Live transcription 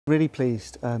Really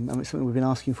pleased. It's something we've been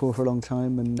asking for a long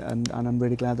time, and I'm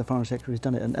really glad the Foreign Secretary has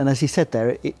done it. And as he said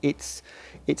there, it's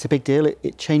a big deal.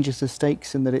 It changes the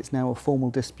stakes in that it's now a formal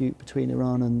dispute between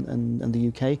Iran and the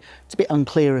UK. It's a bit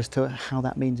unclear as to how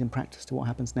that means in practice to what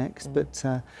happens next. But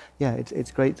yeah,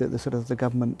 it's great that the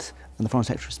government and the Foreign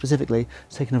Secretary specifically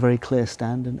has taken a very clear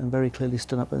stand and very clearly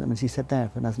stood up, as he said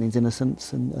there, for Nazanin's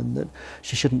innocence and that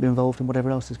she shouldn't be involved in whatever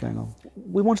else is going on.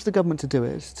 We wanted the government to do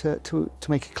it to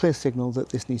make a clear signal that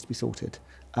this needs to be sorted.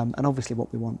 And obviously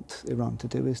what we want Iran to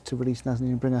do is to release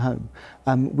Nazanin and bring her home.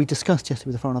 We discussed yesterday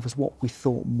with the Foreign Office what we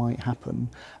thought might happen,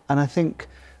 and I think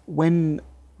when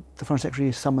the Foreign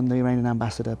Secretary summoned the Iranian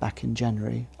ambassador back in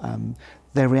January,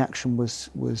 their reaction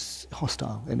was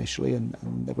hostile initially, and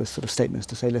there were sort of statements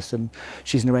to say, listen,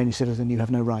 she's an Iranian citizen, you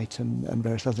have no right, and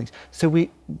various other things. So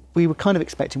we were kind of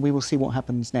expecting, we will see what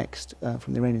happens next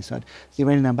from the Iranian side. The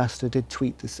Iranian ambassador did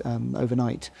tweet this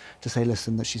overnight to say,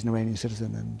 listen, that she's an Iranian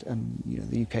citizen, and you know,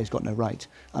 the UK's got no right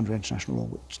under international law,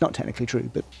 which is not technically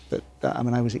true, but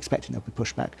I was expecting there'll be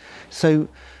pushback. So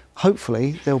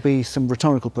hopefully there'll be some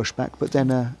rhetorical pushback, but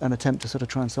then an attempt to sort of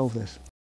try and solve this.